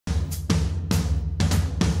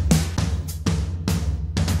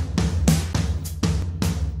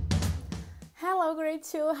grade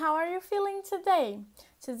 2. How are you feeling today?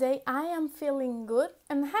 Today I am feeling good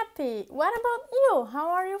and happy. What about you? How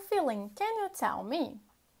are you feeling? Can you tell me?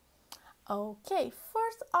 Okay,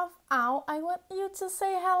 first of all, I want you to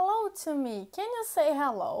say hello to me. Can you say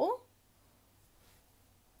hello?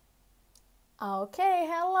 Okay,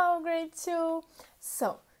 hello grade 2.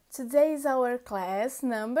 So, today is our class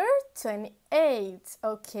number 28,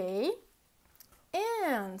 okay?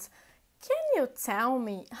 And can you tell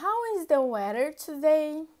me how is the weather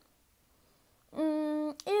today?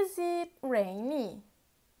 Is it rainy?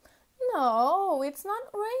 No, it's not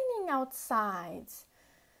raining outside.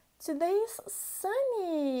 Today is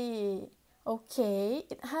sunny. Okay,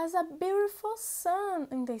 it has a beautiful sun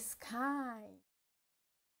in the sky.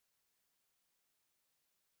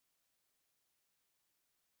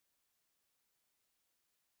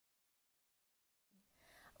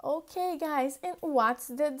 Okay, guys, and what's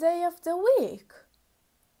the day of the week?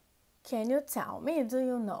 Can you tell me? Do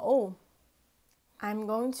you know? I'm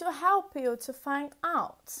going to help you to find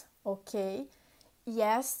out, okay?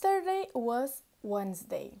 Yesterday was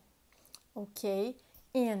Wednesday, okay?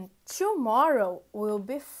 And tomorrow will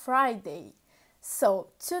be Friday. So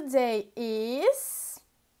today is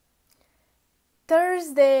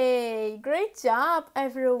Thursday. Great job,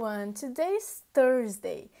 everyone. Today is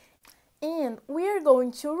Thursday. And we are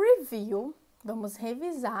going to review, vamos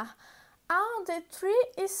revisar, all the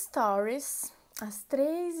three stories, as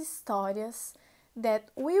três histórias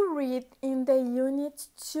that we read in the Unit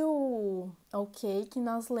 2, ok? Que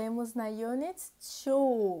nós lemos na Unit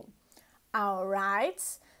 2.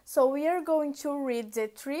 Alright, so we are going to read the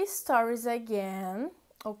three stories again,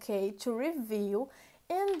 okay, to review,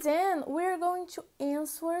 and then we are going to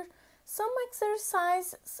answer some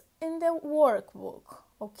exercises in the workbook,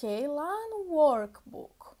 okay, lá no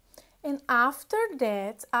workbook. And after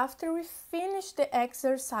that, after we finish the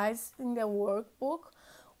exercise in the workbook,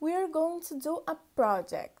 we are going to do a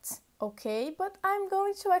project, ok? But I'm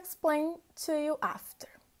going to explain to you after.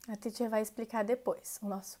 A teacher vai explicar depois o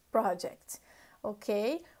nosso project,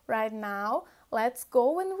 ok? Right now, let's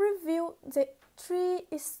go and review the three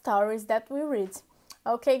stories that we read.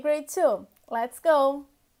 Okay, grade 2, let's go!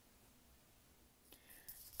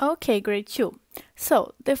 Okay, grade 2.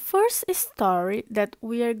 So, the first story that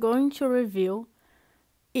we are going to review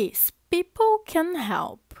is People Can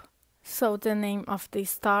Help. So, the name of the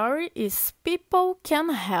story is People Can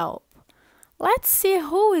Help. Let's see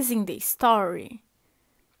who is in the story.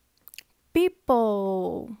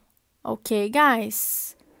 People. Okay,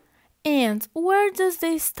 guys. And where does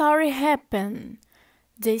the story happen?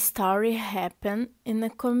 The story happen in a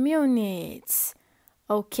community.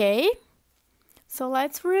 Okay? So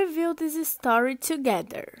let's review this story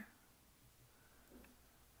together.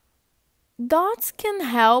 Dot can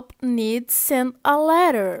help Ned send a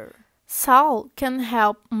letter. Saul can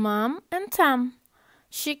help Mom and Tam.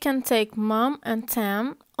 She can take Mom and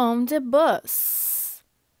Tam on the bus.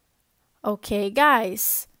 Okay,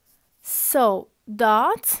 guys. So,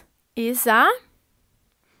 Dot is a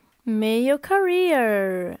male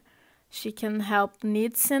carrier. She can help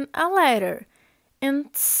Ned send a letter.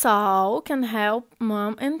 And Saul can help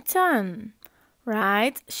Mom and Tam.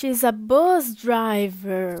 Right? She's a bus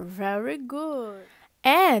driver. Very good.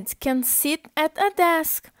 Ed can sit at a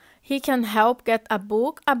desk. He can help get a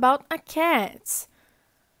book about a cat.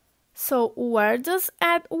 So, where does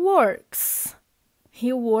Ed works?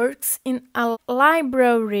 He works in a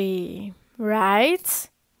library, right?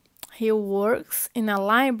 He works in a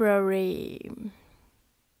library.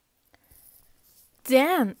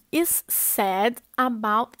 Dan is sad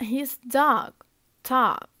about his dog,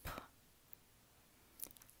 Top.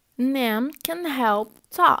 Nan can help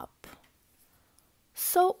Top.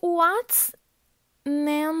 So what's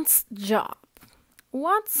Nan's job?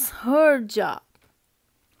 What's her job?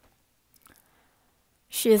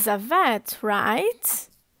 She's a vet, right?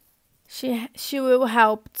 She will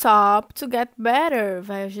help Top to get better.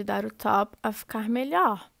 Vai ajudar o Top a ficar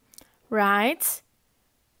melhor, right?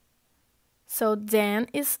 So Dan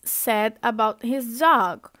is sad about his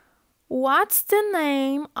dog. What's the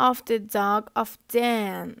name of the dog of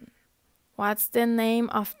Dan? What's the name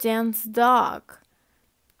of Dan's dog?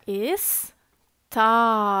 Is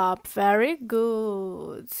Top. Very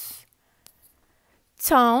good.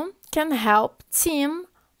 Tom can help Tim,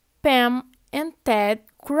 Pam, and Ted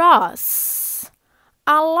cross.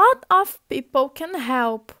 A lot of people can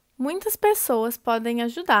help. Muitas pessoas podem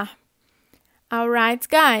ajudar. Alright,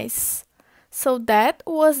 guys. So that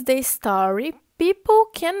was the story People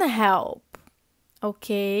Can Help.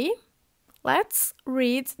 Okay? Let's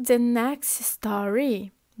read the next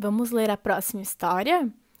story. Vamos ler a próxima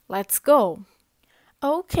história? Let's go.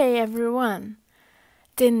 Okay, everyone.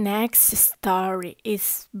 The next story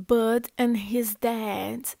is Bud and his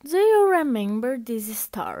dad. Do you remember this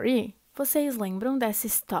story? Vocês lembram dessa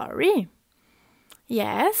story?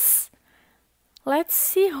 Yes? Let's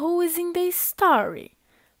see who is in the story.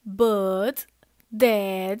 Bud,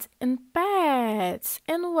 Dad, and Pat.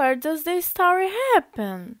 And where does the story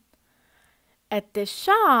happen? At the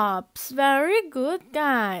shops. Very good,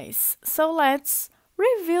 guys. So let's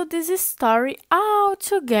review this story all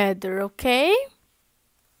together, okay?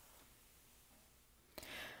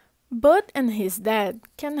 Bud and his dad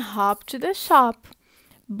can hop to the shop.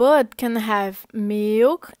 Bud can have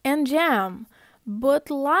milk and jam. Bud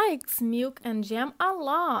likes milk and jam a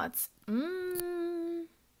lot.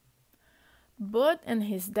 Bud and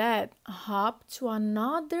his dad hop to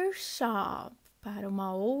another shop, para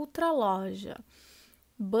uma outra loja.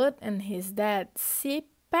 Bud and his dad see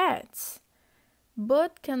Pat.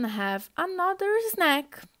 Bud can have another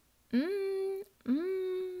snack.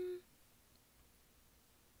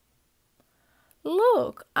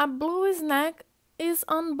 Look, a blue snack is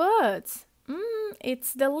on Bud.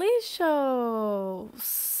 It's delicious.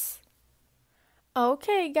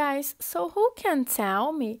 Okay, guys, so who can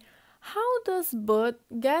tell me how does Bud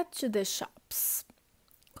get to the shops?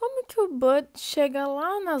 Como que o Bud chega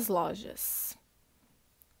lá nas lojas?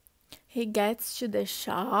 He gets to the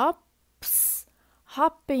shops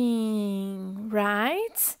hopping,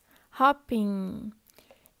 right? Hopping.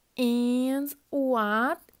 And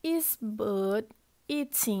what is Bud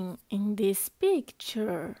eating in this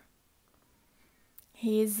picture?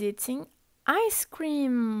 He is eating ice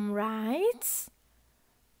cream, right?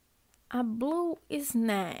 A blue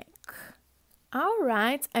snack. All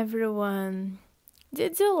right, everyone.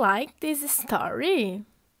 Did you like this story?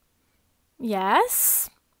 Yes?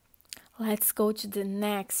 Let's go to the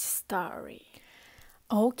next story.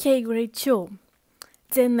 Okay, grade 2.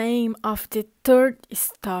 The name of the third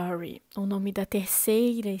story, o nome da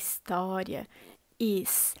terceira história,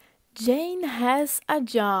 is Jane Has a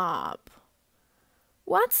Job.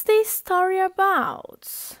 What's the story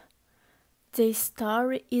about? The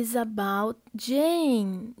story is about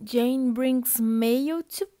Jane. Jane brings mail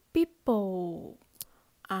to people.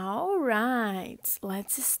 All right,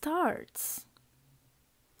 let's start.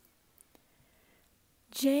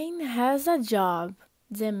 Jane has a job.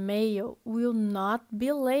 The mail will not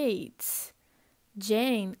be late.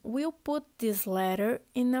 Jane will put this letter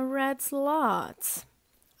in a red slot.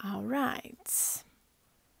 All right.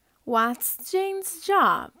 What's Jane's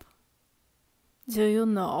job? Do you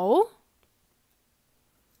know?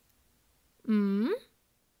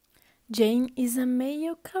 Jane is a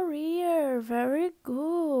mail carrier. Very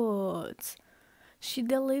good. She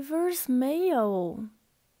delivers mail,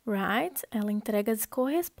 right? Ela entrega as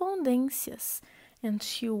correspondências. And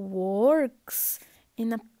she works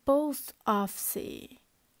in a post office,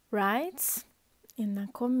 right? In a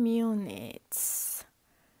community.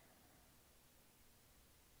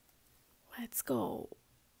 Let's go.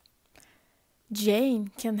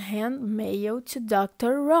 Jane can hand mail to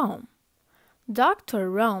Dr. Ron. Dr.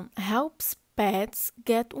 Ron helps pets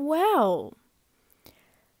get well.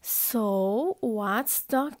 So, what's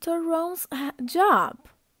Dr. Ron's job?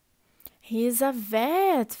 He's a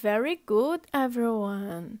vet. Very good,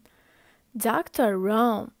 everyone. Dr.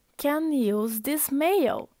 Ron can use this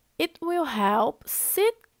mail. It will help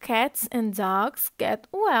sick cats and dogs get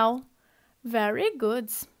well. Very good.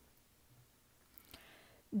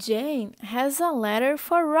 Jane has a letter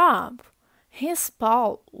for Rob. His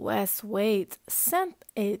pal, Wes Wade, sent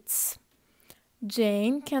it.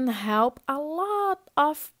 Jane can help a lot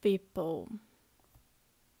of people.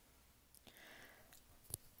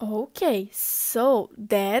 Okay, so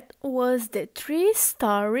that was the 3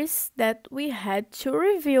 stories that we had to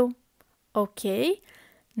review. Okay,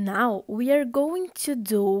 now we are going to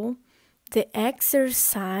do the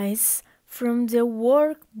exercise from the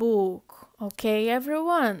workbook. Okay,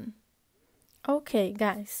 everyone? Okay,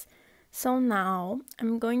 guys. So now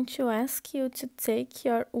I'm going to ask you to take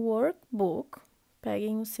your workbook.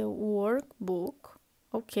 Peguem o seu workbook,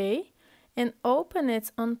 okay? And open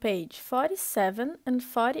it on page 47 and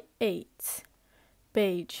 48.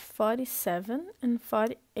 Page 47 and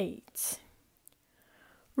 48.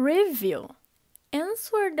 Review.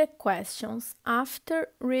 Answer the questions after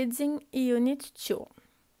reading Unit 2.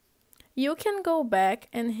 You can go back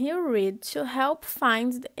and reread to help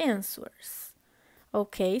find the answers.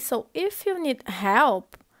 Ok, so if you need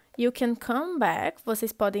help, you can come back.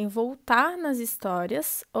 Vocês podem voltar nas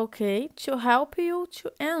histórias, ok? To help you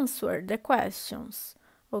to answer the questions,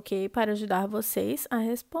 ok? Para ajudar vocês a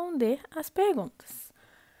responder as perguntas.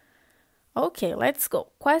 Ok, let's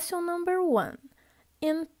go. Question number 1.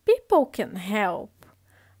 In People Can Help,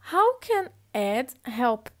 How can Ed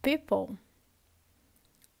help people?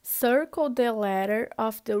 Circle the letter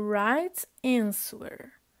of the right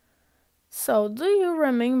answer. So, do you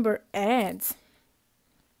remember Ed?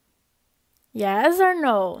 Yes or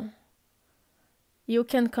no? You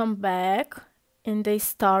can come back in the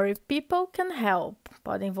story People Can Help.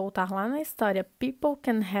 Podem voltar lá na história People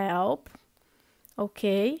Can Help.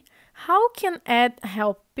 Ok? How can Ed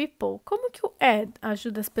help people? Como que o Ed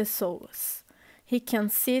ajuda as pessoas? He can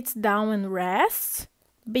sit down and rest.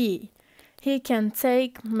 B. He can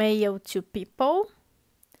take mail to people.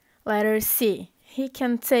 Letter C. He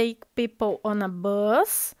can take people on a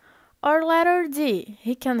bus. Or letter D.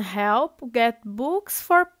 He can help get books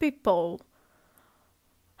for people.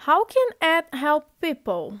 How can Ed help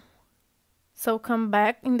people? So come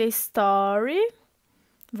back in the story.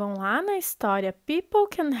 Vão lá na história People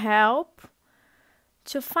Can Help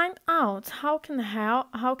to find out how can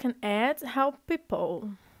Ed help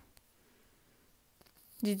people.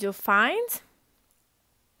 Did you find?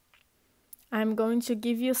 I'm going to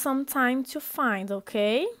give you some time to find,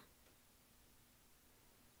 okay?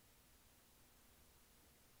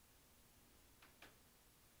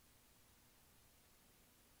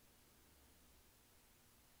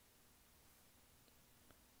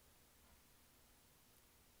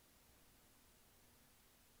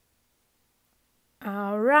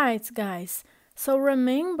 All right, guys. So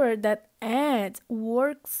remember that Ed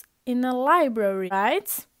works in a library,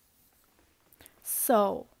 right?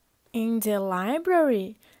 So in the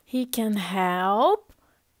library, he can help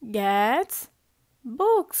get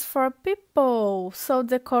books for people. So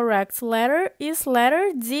the correct letter is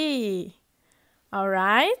letter D. All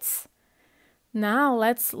right? Now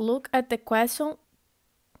let's look at the question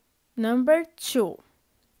number 2.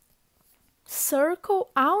 Circle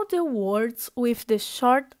all the words with the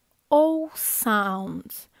short O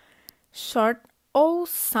sound. Short O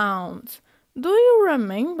sound. Do you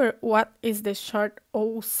remember what is the short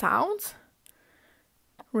O sound?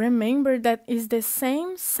 Remember that is the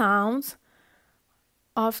same sound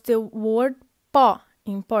of the word pó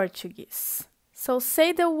in Portuguese. So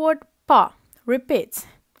say the word pó. Repeat.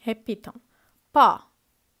 Repitam. Pó.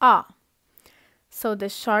 A. So the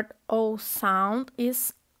short O sound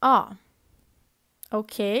is A.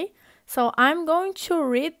 Okay? So I'm going to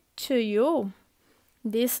read to you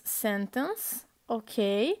this sentence,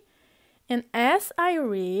 okay? And as I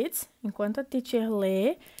read, enquanto a teacher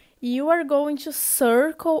lê, you are going to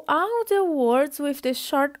circle all the words with the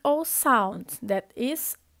short O sound, that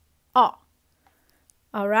is O.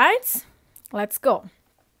 Alright? Let's go.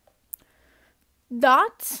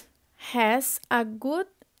 Dot has a good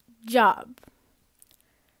job.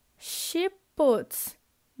 She puts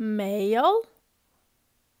mail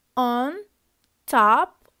on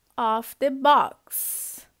top of the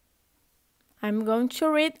box. I'm going to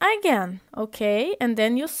read again, okay? And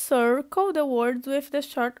then you circle the words with the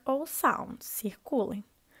short O sound. Circulem.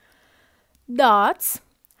 Dot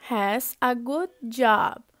has a good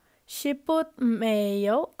job. She put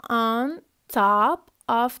mail on top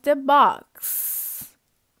of the box.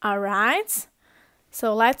 Alright?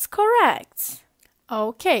 So let's correct.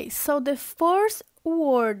 Okay, so the first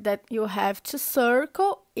word that you have to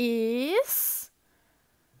circle is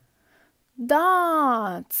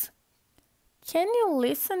dot. Can you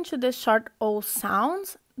listen to the short O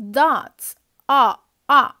sounds? Dot. Ah.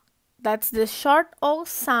 That's the short O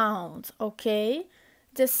sound, okay?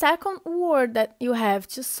 The second word that you have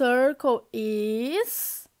to circle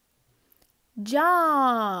is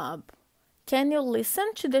job. Can you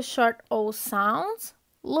listen to the short O sounds?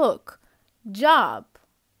 Look, job.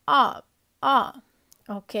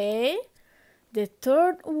 Okay? The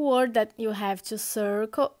third word that you have to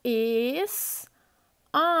circle is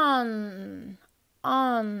on.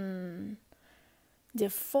 The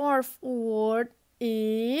fourth word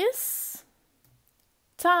is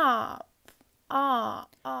top.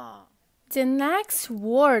 The next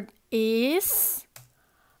word is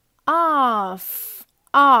off.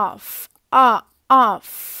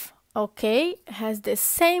 Okay? Has the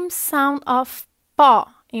same sound of pó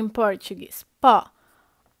in Portuguese. Pó.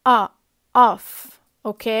 Off.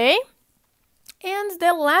 Okay? And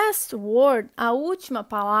the last word, a última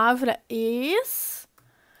palavra, is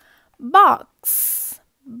box.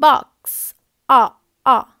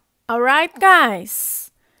 Alright,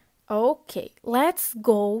 guys? Okay, let's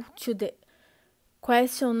go to the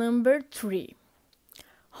question number 3.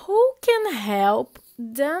 Who can help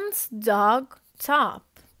Dan's dog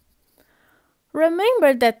Top?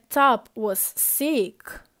 Remember that Top was sick?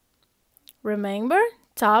 Remember?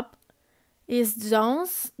 Top is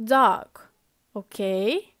John's dog.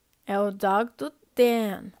 Ok? É o dog do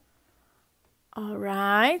Dan. All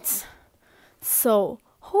right. So,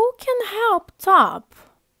 who can help Top?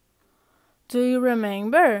 Do you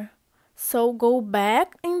remember? So, go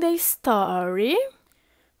back in the story.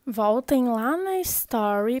 Voltem lá na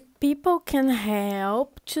story. People can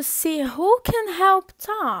help to see who can help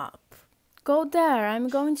Top. Go there. I'm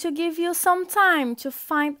going to give you some time to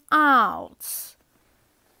find out.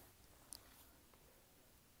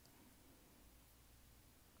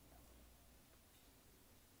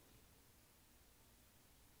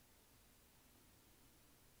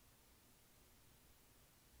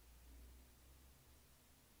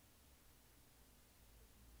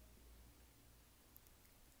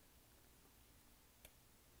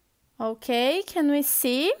 Okay, can we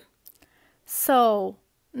see? So,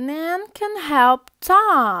 Nan can help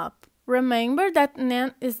Top. Remember that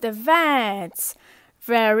Nan is the vet.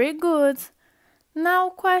 Very good. Now,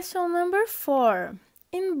 question number 4.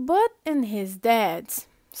 In Bud and His Dad.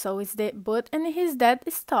 So, it's the Bud and His Dad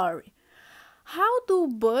story. How do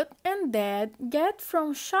Bud and Dad get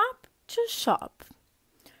from shop to shop?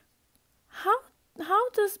 How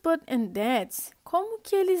does Bud and Dad, como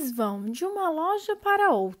que eles vão de uma loja para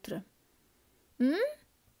outra?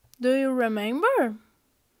 Do you remember?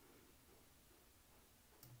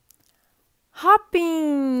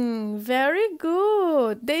 Hopping! Very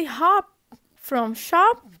good! They hop from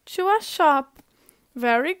shop to a shop.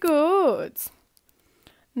 Very good!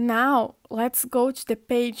 Now, let's go to the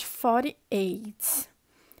page 48.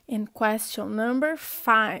 In question number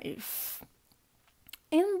 5.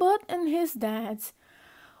 In Bud and His Dad,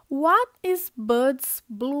 what is Bud's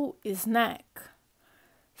blue snack?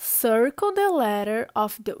 Circle the letter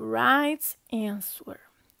of the right answer.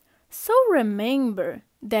 So remember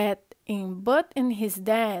that in Bud and His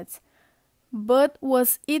Dad, Bud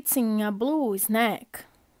was eating a blue snack.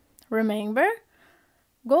 Remember?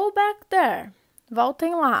 Go back there.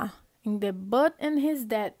 Voltem lá, in the Bud and His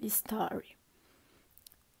Dad story.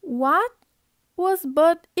 What was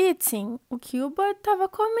Bud eating? O que o Bud estava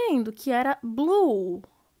comendo, que era blue?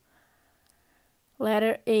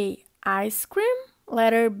 Letter A, ice cream.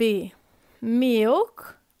 Letter B,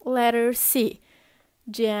 milk. Letter C,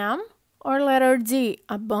 jam. Or letter D,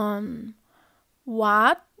 a bun.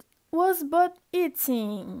 What was Bud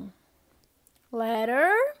eating?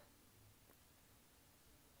 Letter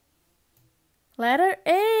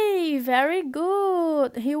A, very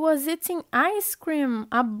good. He was eating ice cream,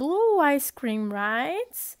 a blue ice cream,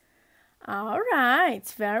 right? All right,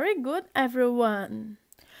 very good, everyone.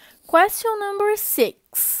 Question number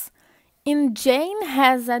 6. In Jane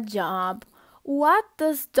Has a Job, what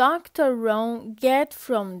does Dr. Ron get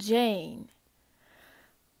from Jane?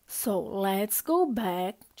 So let's go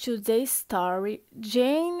back to the story.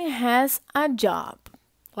 Jane has a job.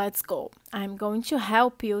 Let's go. I'm going to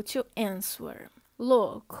help you to answer.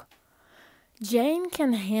 Look, Jane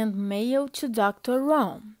can hand mail to Dr.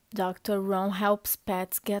 Ron. Dr. Ron helps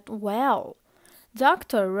pets get well.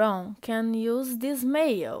 Dr. Ron can use this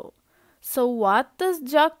mail. So what does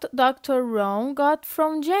Dr. Ron got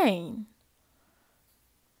from Jane?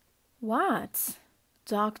 What?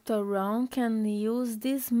 Dr. Ron can use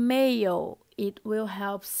this mail. It will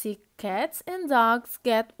help sick cats and dogs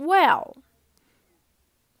get well.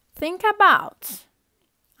 Think about.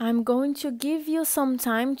 I'm going to give you some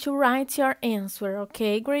time to write your answer,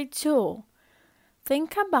 okay, grade 2?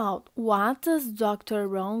 Think about what does Dr.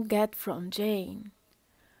 Ron get from Jane?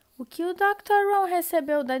 O que o Dr. Ron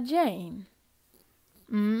recebeu da Jane?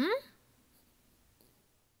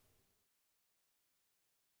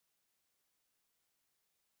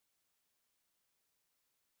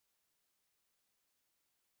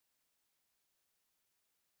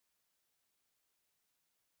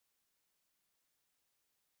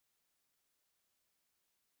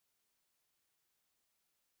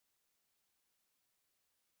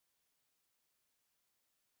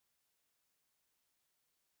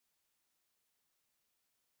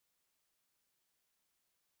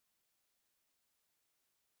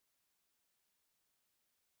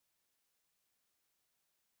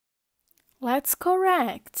 Let's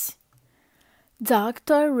correct.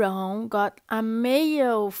 Dr. Ron got a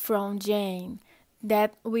mail from Jane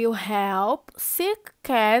that will help sick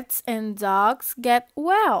cats and dogs get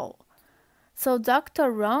well. So Dr.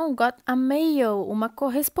 Ron got a mail, uma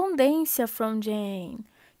correspondência from Jane,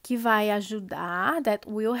 que vai ajudar, that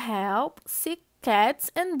will help sick cats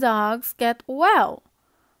and dogs get well.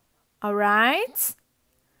 Alright?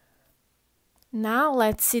 Now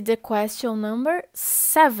let's see the question number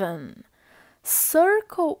 7.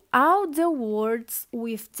 Circle all the words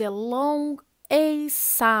with the long A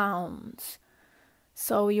sound.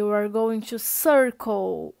 So you are going to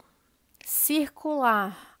circular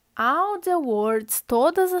all the words,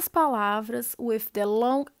 todas as palavras with the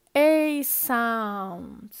long A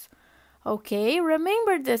sounds. Okay,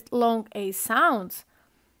 remember the long A sounds?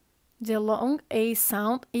 The long A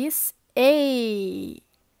sound is A.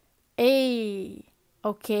 A.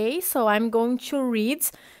 Okay, so I'm going to read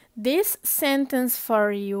this sentence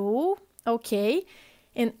for you, okay?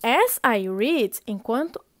 And as I read,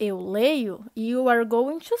 enquanto eu leio, you are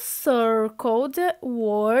going to circle the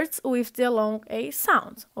words with the long A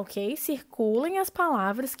sound, ok? Circulem as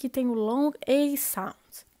palavras que têm o long A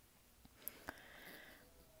sound.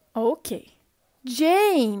 Ok.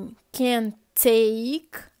 Jane can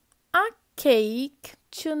take a cake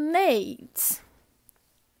tonight.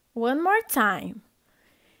 One more time.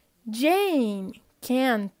 Jane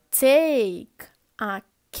can take a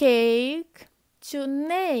cake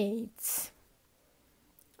tonight.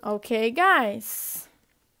 Okay, guys?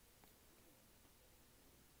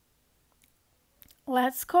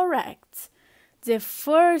 Let's correct. The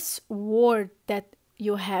first word that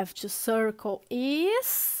you have to circle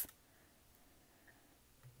is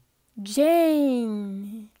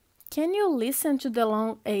Jane. Can you listen to the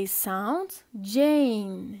long A sound?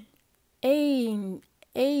 Jane.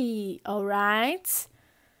 A, all right?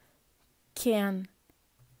 Can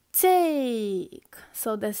take.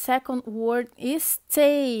 So the second word is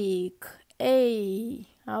take. A,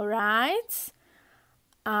 all right?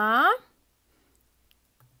 A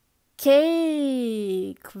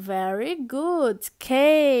cake. Very good.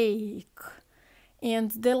 Cake.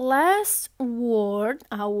 And the last word,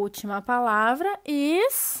 a última palavra,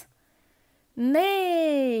 is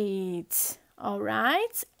Nate. All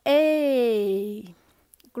right? A.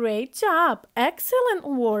 Great job. Excellent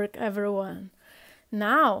work, everyone.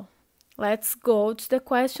 Now, let's go to the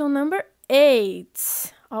question number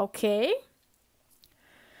 8. Okay?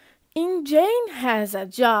 In Jane has a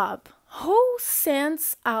job. Who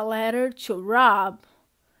sends a letter to Rob?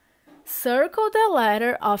 Circle the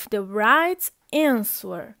letter of the right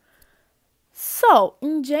answer. So,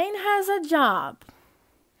 in Jane has a job.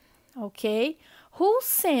 Ok? Who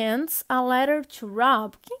sends a letter to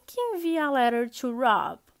Rob? Quem que envia a letter to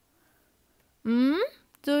Rob?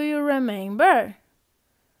 Do you remember?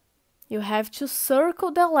 You have to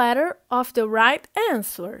circle the letter of the right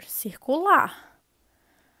answer. Circular.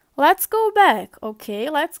 Let's go back, okay?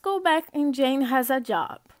 Let's go back and Jane has a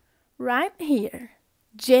job. Right here.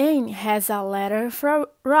 Jane has a letter from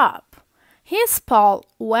Rob. His pal,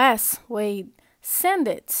 Wes Wade, send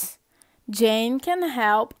it. Jane can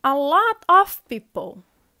help a lot of people.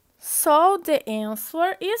 So the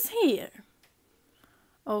answer is here.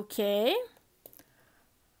 Okay?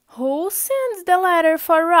 Who sends the letter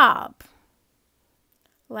for Rob?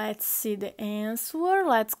 Let's see the answer.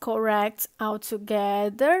 Let's correct all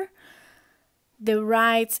together. The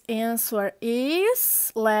right answer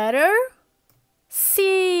is letter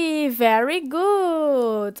C. Very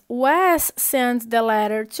good. Wes sent the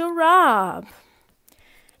letter to Rob.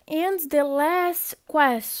 And the last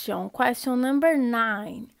question, question number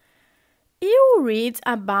 9. You read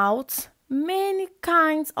about many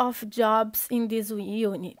kinds of jobs in this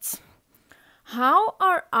unit. How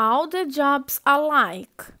are all the jobs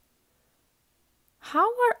alike? How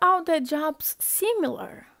are all the jobs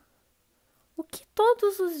similar? O que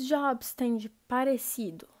todos os jobs têm de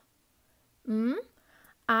parecido?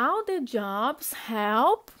 All the jobs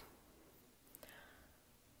help.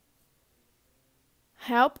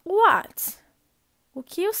 Help what? O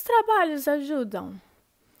que os trabalhos ajudam?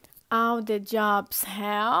 All the jobs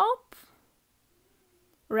help.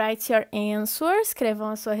 Write your answer.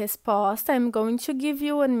 Escrevam a sua resposta. I'm going to give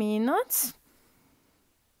you 1 minute.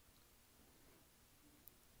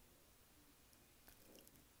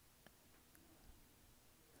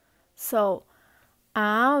 So,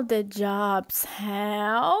 all the jobs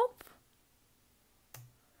help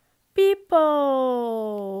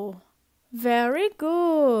people. Very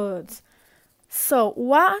good. So,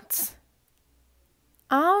 what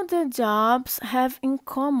all the jobs have in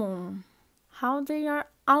common? How they are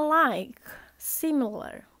alike,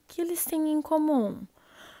 similar. O que eles têm em comum?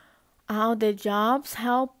 All the jobs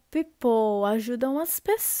help people. Ajudam as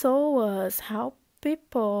pessoas. Help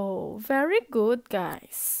people. Very good,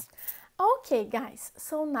 guys. Okay, guys.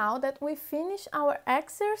 So now that we finish our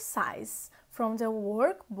exercise from the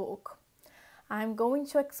workbook, I'm going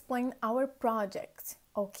to explain our project,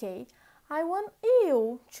 ok? I want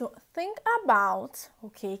you to think about,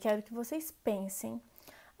 ok? Quero que vocês pensem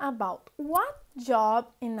about what job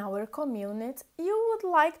in our community you would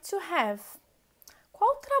like to have.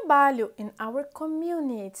 Qual trabalho in our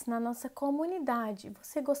community, na nossa comunidade,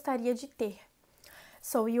 você gostaria de ter?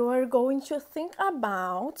 So you are going to think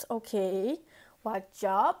about, ok? What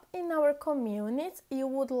job in our community you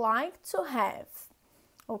would like to have?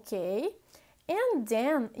 Okay, and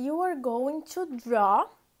then you are going to draw,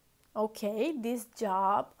 okay, this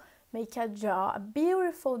job. Make a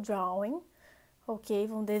beautiful drawing. Ok,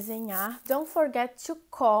 vão desenhar. Don't forget to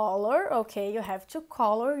color, ok? You have to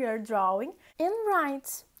color your drawing. And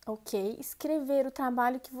write, ok? Escrever o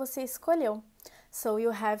trabalho que você escolheu. So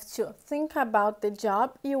you have to think about the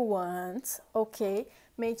job you want, ok?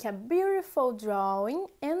 Make a beautiful drawing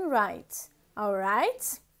and write,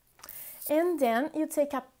 alright? And then you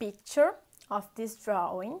take a picture of this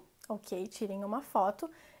drawing, ok? Tirem uma foto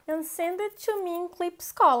and send it to me in Clip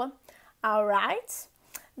Escola, alright?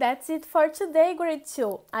 That's it for today, grade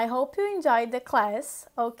 2. I hope you enjoyed the class,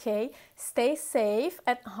 okay? Stay safe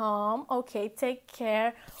at home, okay? Take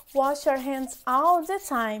care. Wash your hands all the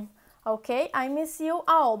time, okay? I miss you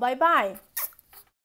all. Bye-bye.